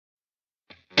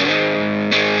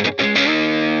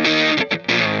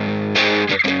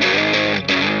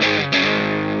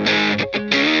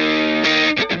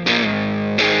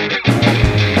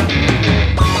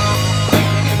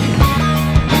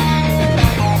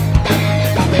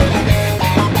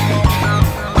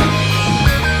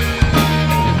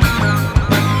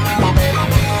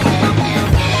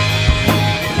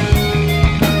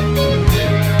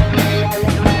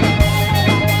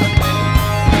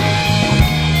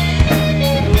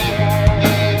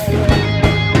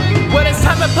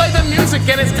play the music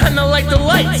and it's time to light the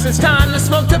lights. It's time to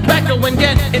smoke tobacco and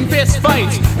get in fist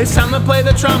fights. It's time to play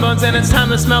the trombones and it's time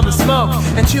to smell the smoke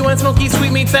and chew on smoky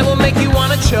sweetmeats that will make you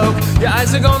wanna choke. Your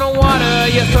eyes are gonna water,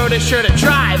 your throat is sure to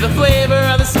dry. The flavor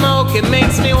of the smoke, it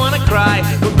makes me wanna cry.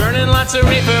 We're burning lots of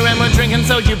reefer and we're drinking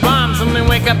soju bombs. When we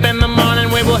wake up in the morning,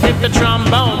 we will hit the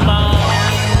trombone bong.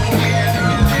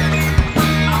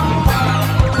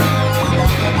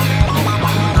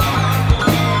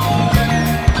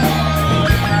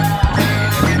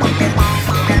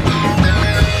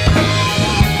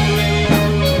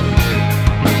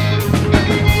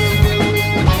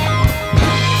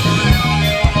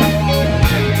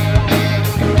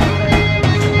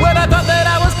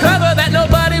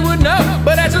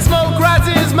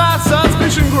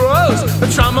 The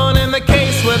trombone in the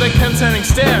case with a concerning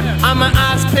stare. On my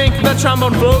eyes pink, the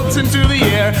trombone floats into the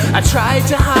air. I tried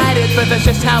to hide it, but that's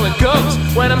just how it goes.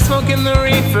 When I'm smoking the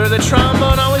reefer, the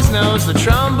trombone always knows. The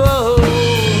trombone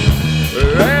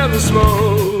and the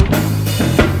smoke.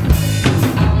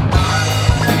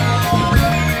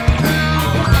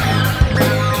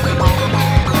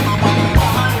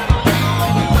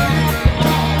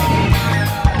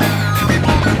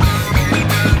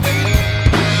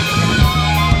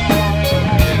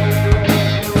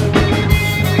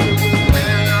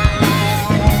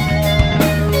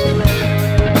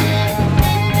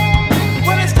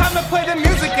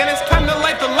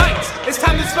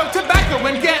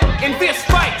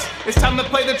 It's time to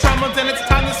play the trombones and it's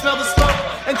time to smell the smoke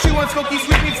and chew on smoky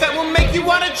sweetmeats that will make you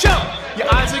wanna choke. Your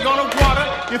eyes are gonna water,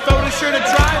 your throat is sure to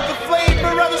dry.